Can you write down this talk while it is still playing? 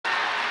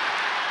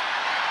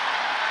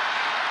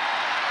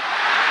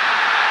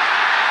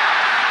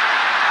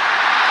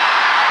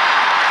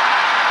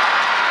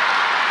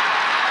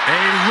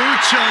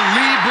Lucha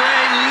Libre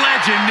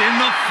legend in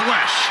the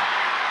flesh.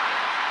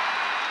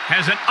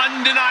 Has an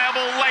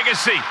undeniable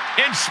legacy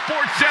in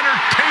sports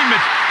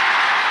entertainment.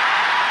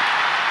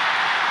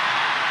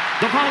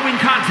 The following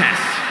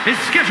contest is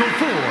scheduled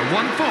for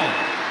one fall.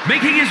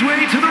 Making his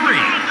way to the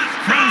ring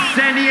from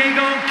San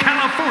Diego,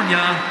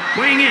 California,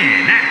 weighing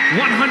in at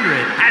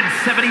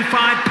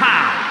 175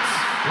 pounds,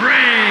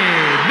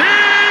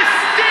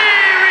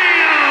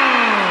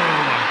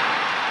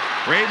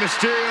 Rey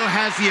Mysterio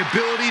has the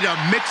ability to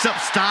mix up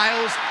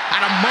styles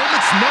at a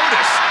moment's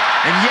notice,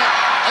 and yet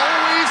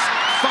always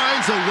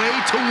finds a way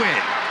to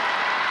win.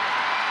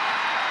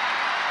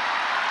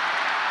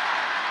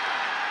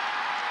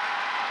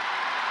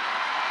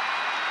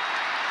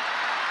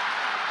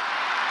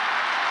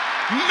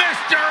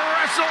 Mr.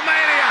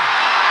 WrestleMania,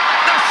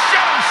 the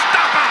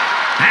showstopper.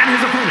 And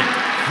his opponent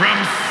from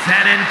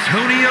San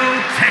Antonio,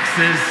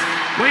 Texas,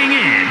 weighing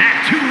in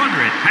at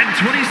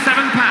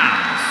 227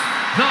 pounds,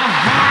 the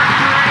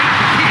Heartbreak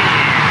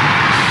Kid,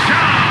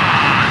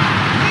 Shawn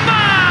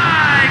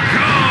Michaels.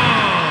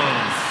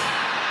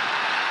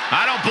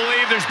 I don't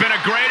believe there's been a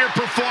greater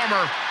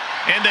performer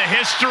in the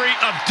history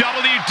of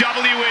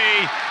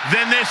WWE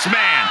than this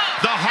man,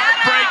 the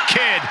Heartbreak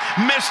Kid,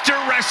 Mr.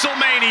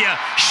 WrestleMania,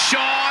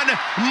 Shawn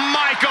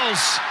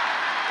Michaels.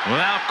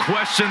 Without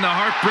question, the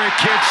Heartbreak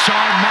Kid,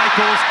 Shawn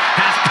Michaels,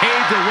 has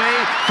paved the way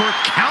for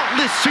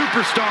countless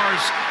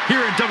superstars here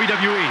in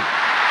WWE.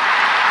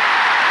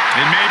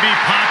 It may be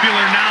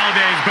popular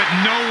nowadays, but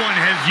no one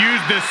has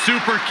used this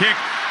super kick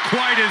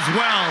quite as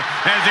well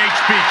as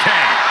HBK.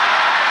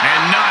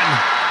 And none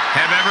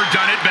have ever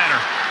done it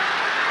better.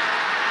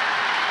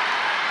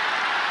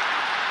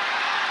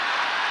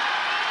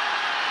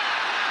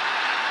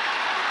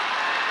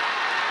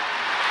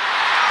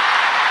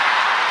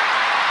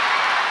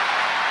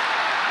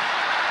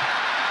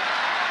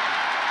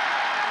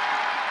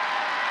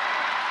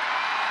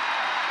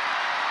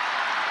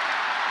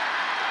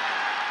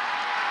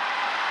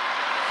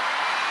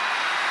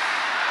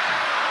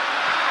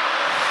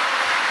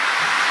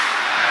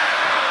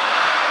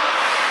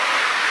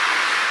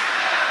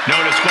 No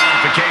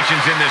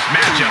disqualifications in this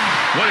matchup.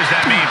 What does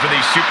that mean for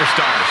these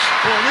superstars?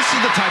 Well, this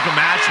is the type of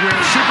match where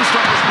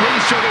superstars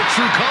really show their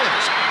true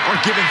colors, are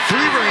given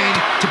free reign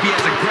to be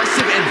as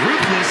aggressive and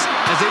ruthless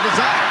as they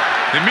desire.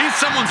 It means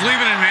someone's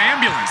leaving in an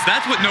ambulance.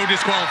 That's what no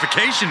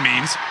disqualification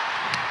means.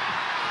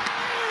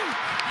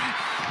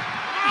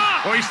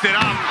 Hoisted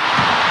up.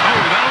 Oh,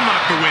 that'll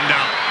knock the wind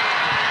out.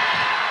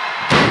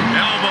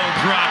 Elbow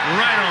drop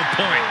right on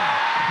point.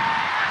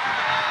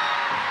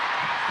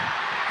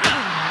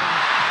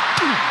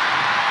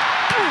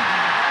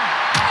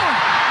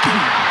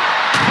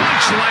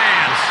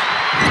 Lands.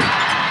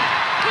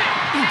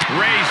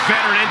 Rey's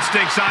veteran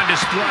instincts on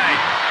display.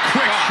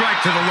 Quick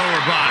strike to the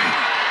lower body.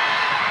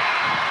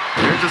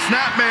 There's a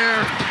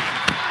snapmare.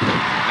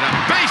 And a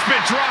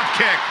basement drop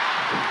kick.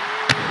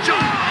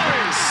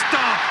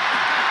 Stop.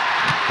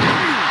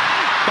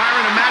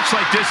 Byron, a match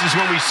like this is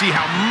when we see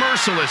how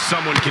merciless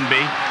someone can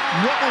be.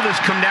 What will this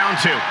come down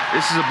to?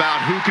 This is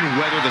about who can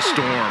weather the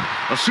storm.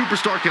 A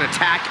superstar can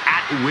attack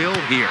at will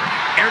here.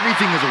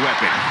 Everything is a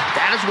weapon.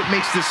 That is what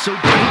makes this so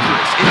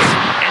dangerous. It's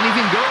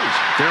anything goes.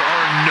 There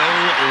are no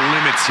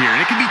limits here, and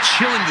it can be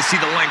chilling to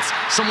see the lengths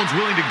someone's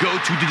willing to go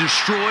to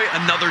destroy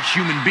another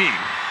human being.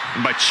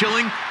 And by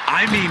chilling,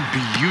 I mean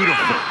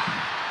beautiful.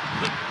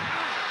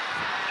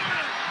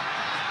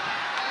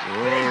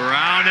 Oh,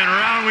 round and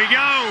round we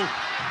go.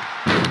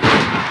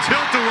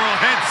 Tilt-a-whirl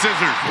head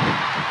scissors.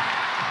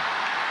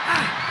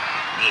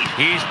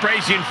 He's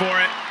bracing for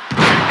it.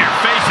 Check your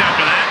face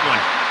after that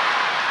one.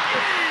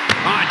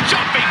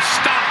 Jumping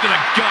stop to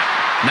the gut.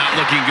 Not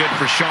looking good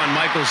for Shawn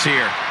Michaels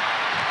here.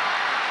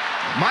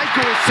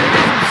 Michaels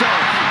saves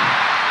himself.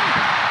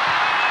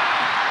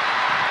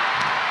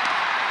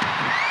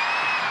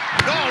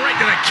 Oh, right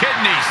to the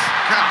kidneys.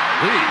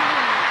 Golly.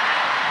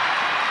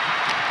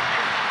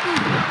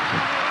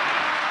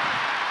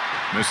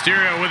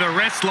 Mysterio with a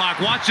wrist lock.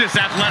 Watch this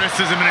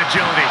athleticism and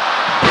agility.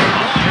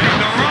 Along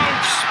the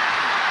ropes.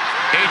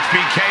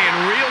 HBK in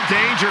real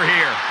danger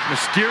here.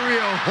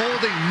 Mysterio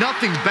holding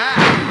nothing back.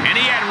 And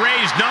he had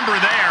Rey's number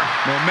there.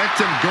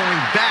 Momentum going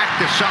back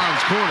to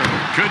Shawn's corner.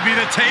 Could be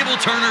the table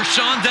turner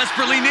Shawn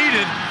desperately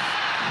needed.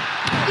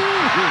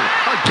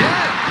 Ooh,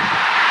 again.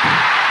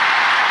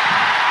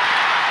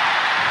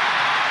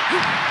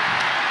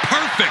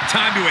 Perfect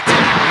time to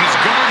attack when his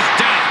guard is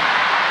down.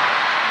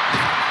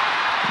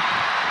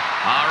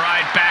 All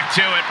right, back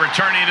to it,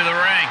 returning to the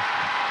ring.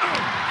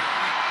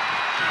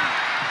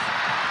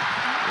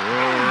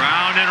 Oh,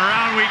 round and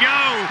round we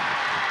go.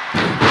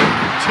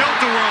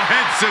 Tilt-a-whirl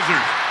head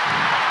scissors.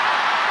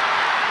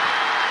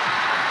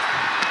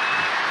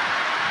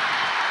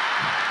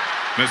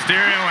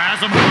 Mysterio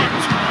has him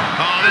hooked.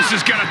 Oh, this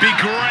is going to be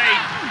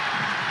great.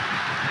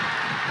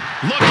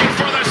 Looking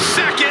for the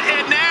second,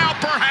 and now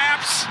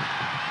perhaps.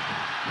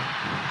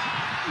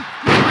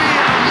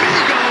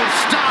 Amigo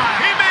style.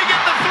 He may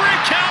get the 3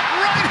 count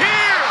right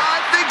here.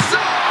 I think so.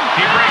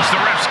 He breaks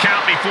the ref's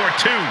count before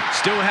cartoon.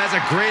 Still has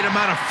a great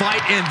amount of fight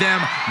in them.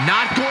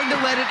 Not going to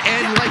let it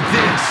end like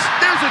this.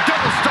 There's a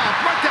double stomp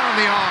right down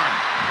the arm.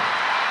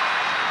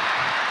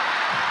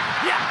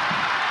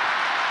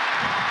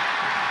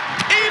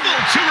 Evil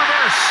to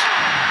reverse.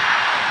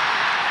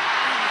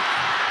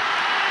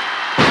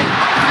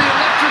 Up to the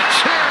electric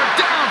chair,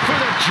 down for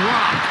the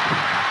drop.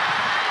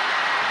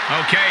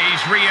 Okay,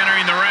 he's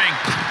re-entering the ring.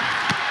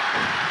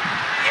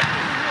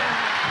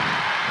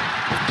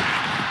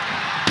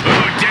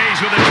 Ooh, Days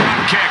with a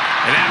drop kick.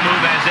 And that move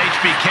has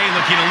HBK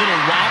looking a little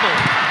wobbled.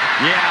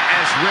 Yeah,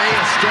 as Rey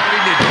is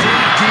starting to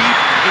dig deep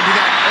into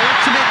that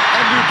ultimate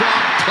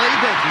underdog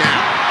playbook now.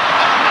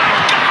 Oh my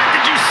God,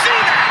 did you see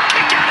that?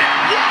 Kick out at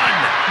one.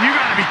 You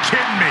gotta be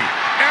kidding me.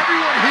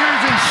 Everyone here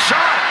is in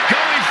shock.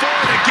 Going for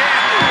it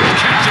again.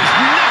 Catches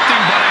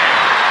nothing but air.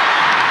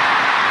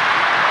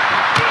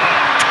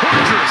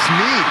 Torturous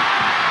knee.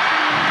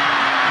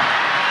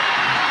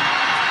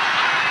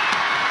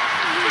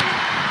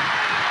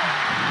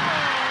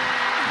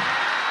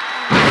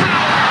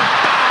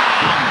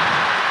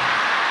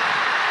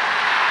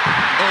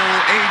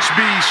 Oh,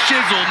 HB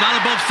shizzle, not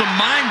above some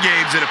mind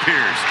games, it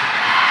appears.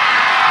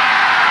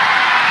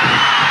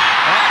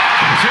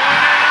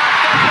 Tuning up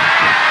the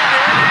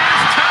band. It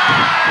is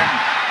time.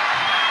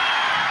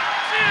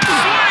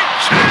 Swing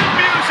chant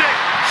music.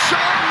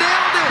 Shawn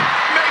nailed it.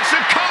 Makes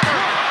a cover.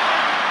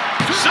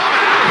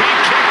 Somehow he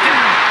kicked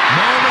out.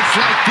 Moments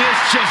like this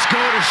just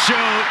go to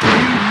show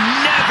you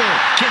never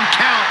can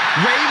count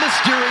Rey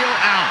Mysterio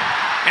out.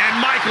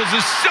 And Michaels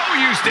is so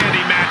used to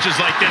ending matches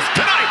like this.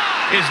 Tonight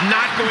is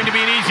not going to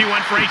be an easy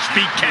one for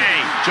HBK.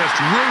 Just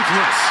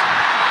ruthless.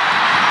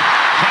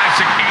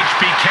 Classic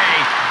HBK,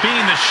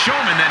 being the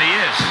showman that he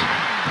is.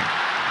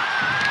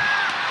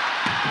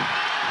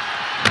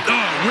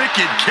 Oh,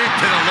 wicked kick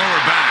to the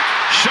lower back.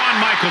 Shawn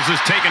Michaels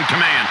has taken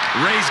command.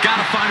 Rey's got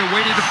to find a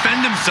way to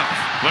defend himself.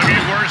 Looking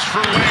worse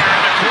for wear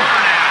in the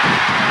corner now.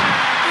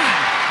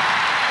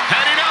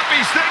 Heading up,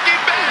 he's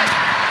thinking big.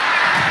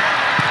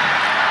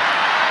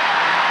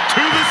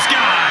 To the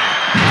sky.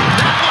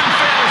 That one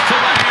fails to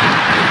land.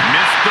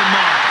 Missed the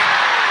mark.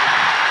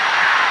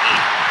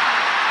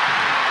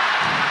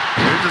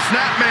 Here's a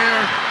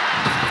snapmare.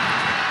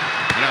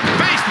 And a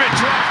basement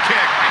drop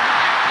kick.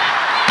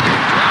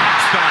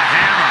 Drops the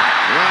hammer.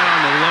 Right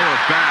on the lower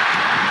back.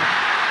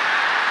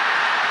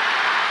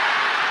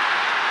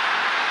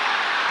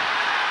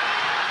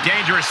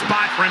 Dangerous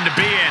spot for him to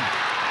be in.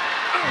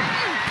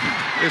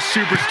 This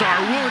superstar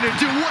willing to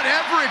do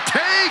whatever it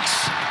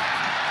takes.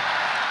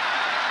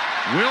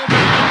 Will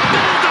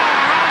Bulldog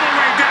all the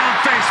way down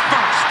face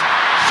first.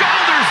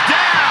 Shoulders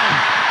down.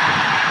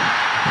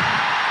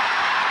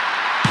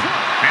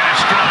 And a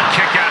strong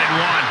kick out at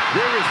one.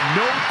 There is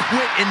no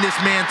quit in this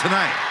man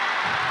tonight.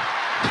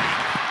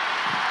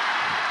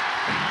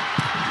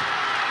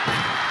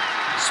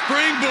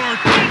 Springboard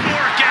didn't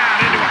work out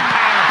into a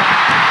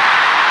powerbomb.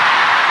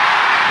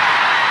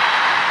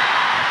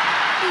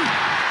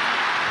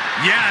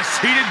 Yes,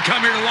 he didn't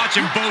come here to watch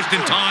him boast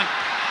and taunt.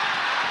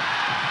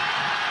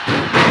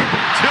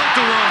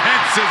 Tilt-a-whirl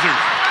head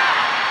scissors.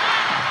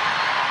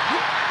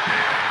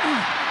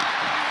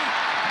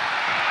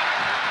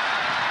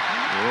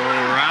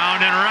 Oh,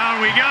 round and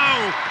round we go.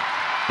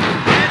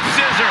 Head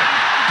scissor.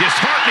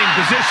 Disheartening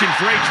position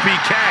for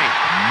HBK.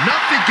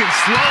 Nothing can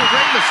slow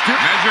Rey Mysterio.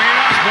 Measuring it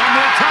up one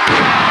more time.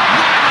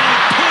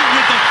 Pull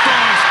with the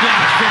frog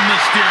splash from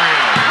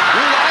Mysterio.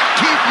 Will that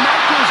keep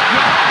Michaels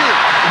grounded?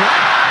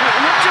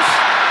 What just...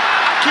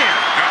 I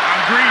can't.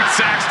 Agreed,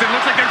 Saxton.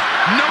 Looks like there's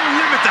no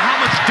limit to how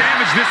much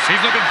damage this.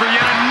 He's looking for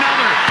yet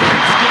another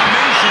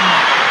exclamation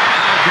mark.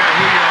 I don't care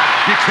who you are.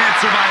 You can't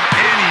survive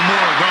any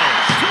more of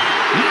those.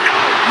 No,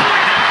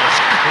 that was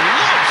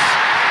close.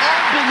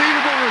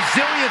 Unbelievable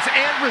resilience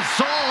and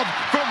resolve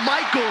from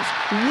Michaels.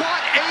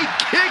 What a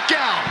kick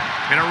out.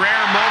 In a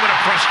rare moment of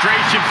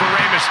frustration for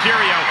Rey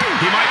Mysterio,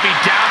 he might be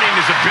doubting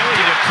his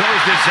ability to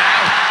close this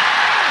out.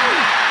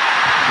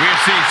 We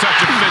have seen such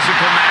a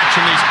physical match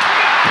in these.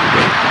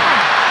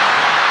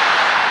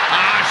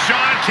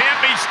 Shawn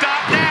can't be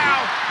stopped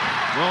now.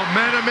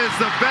 Momentum is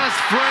the best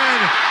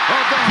friend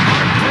of the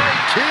Heartbreak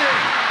Kid.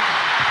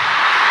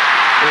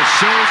 The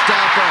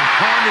showstopper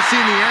harnessing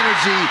the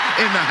energy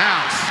in the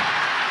house.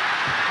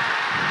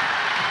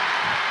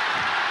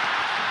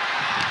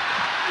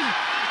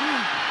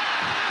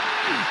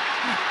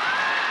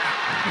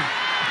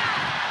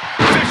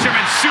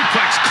 Fisherman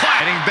suplex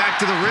clap. Heading back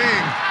to the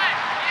ring.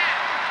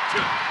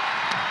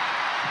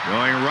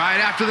 Going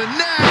right after the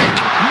neck.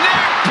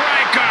 Neck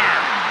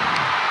breaker.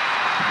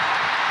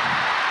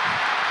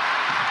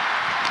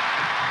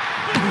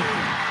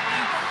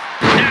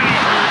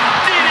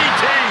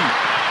 DDT.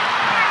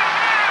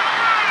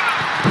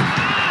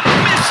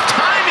 Missed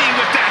timing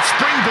with that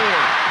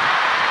springboard.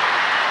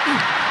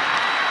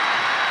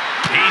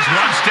 He's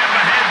one step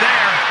ahead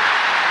there.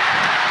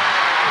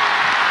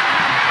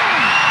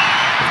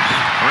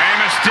 Rey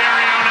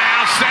Mysterio now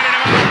setting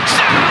him up.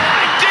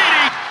 Satellite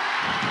DDT.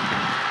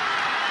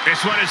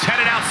 This one is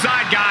headed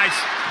outside, guys.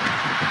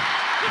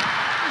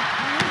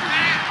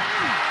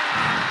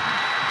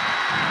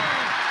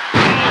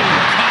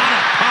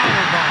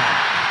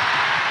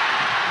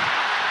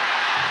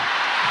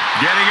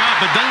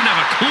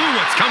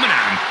 what's coming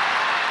at him.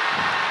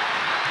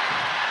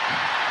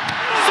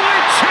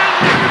 Sweet chin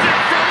music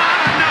from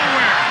out of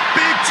nowhere.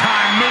 Big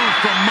time move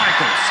from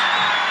Michaels.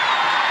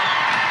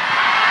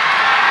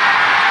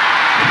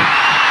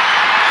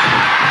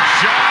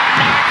 Shawn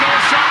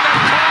Michaels from the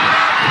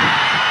corner.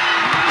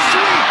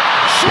 Sweet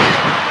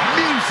chin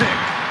music.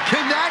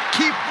 Can that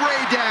keep Ray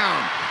down?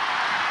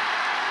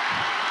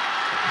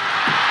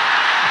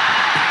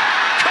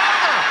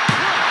 Cover.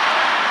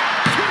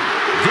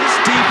 This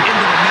deep into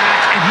the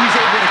match, and he's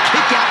able to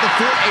kick out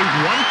before a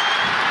one.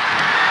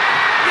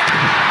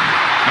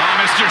 Oh,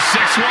 Mr.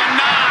 619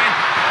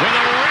 with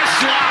a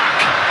wrist lock.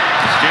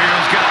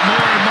 Mysterio's got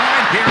more in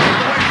mind here, all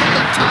the way from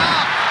the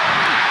top.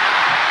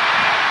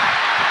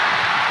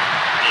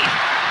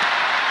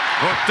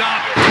 Hooked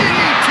up.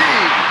 DDT.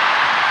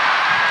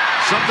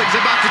 Something's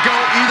about to go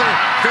either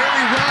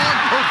very wrong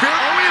or very...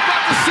 Are we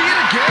about to see it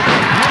again?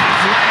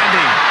 Rough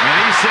landing. And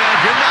he said,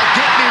 you're not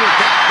getting me with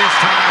that this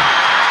time.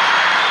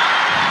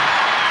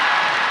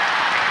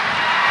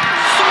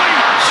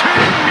 Sweet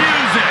chin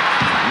music.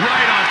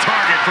 Right on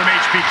target from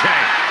HBK.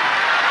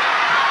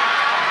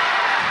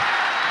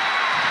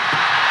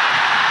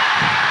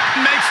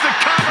 Makes the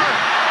cover.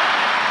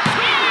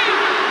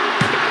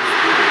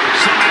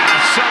 Somehow,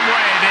 some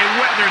way, they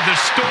weathered the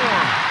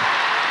storm.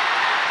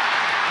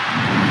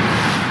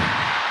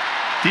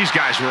 These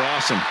guys were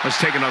awesome. Let's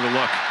take another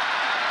look.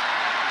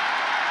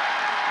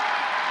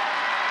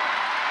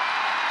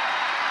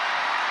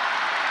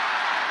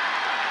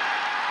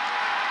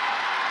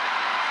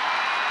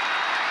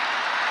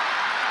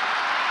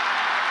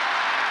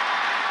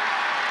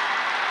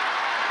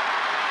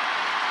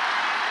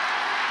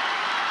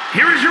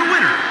 Here is your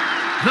winner,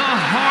 the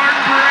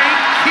Heartbreak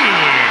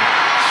Kid,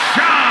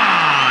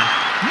 Shawn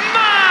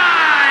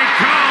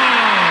Michaels.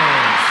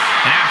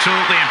 An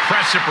absolutely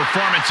impressive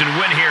performance and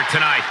win here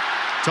tonight.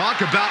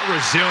 Talk about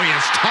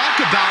resilience. Talk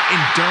about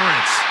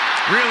endurance.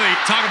 Really,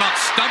 talk about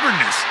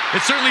stubbornness. It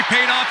certainly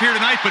paid off here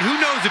tonight, but who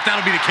knows if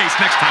that'll be the case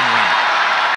next time around.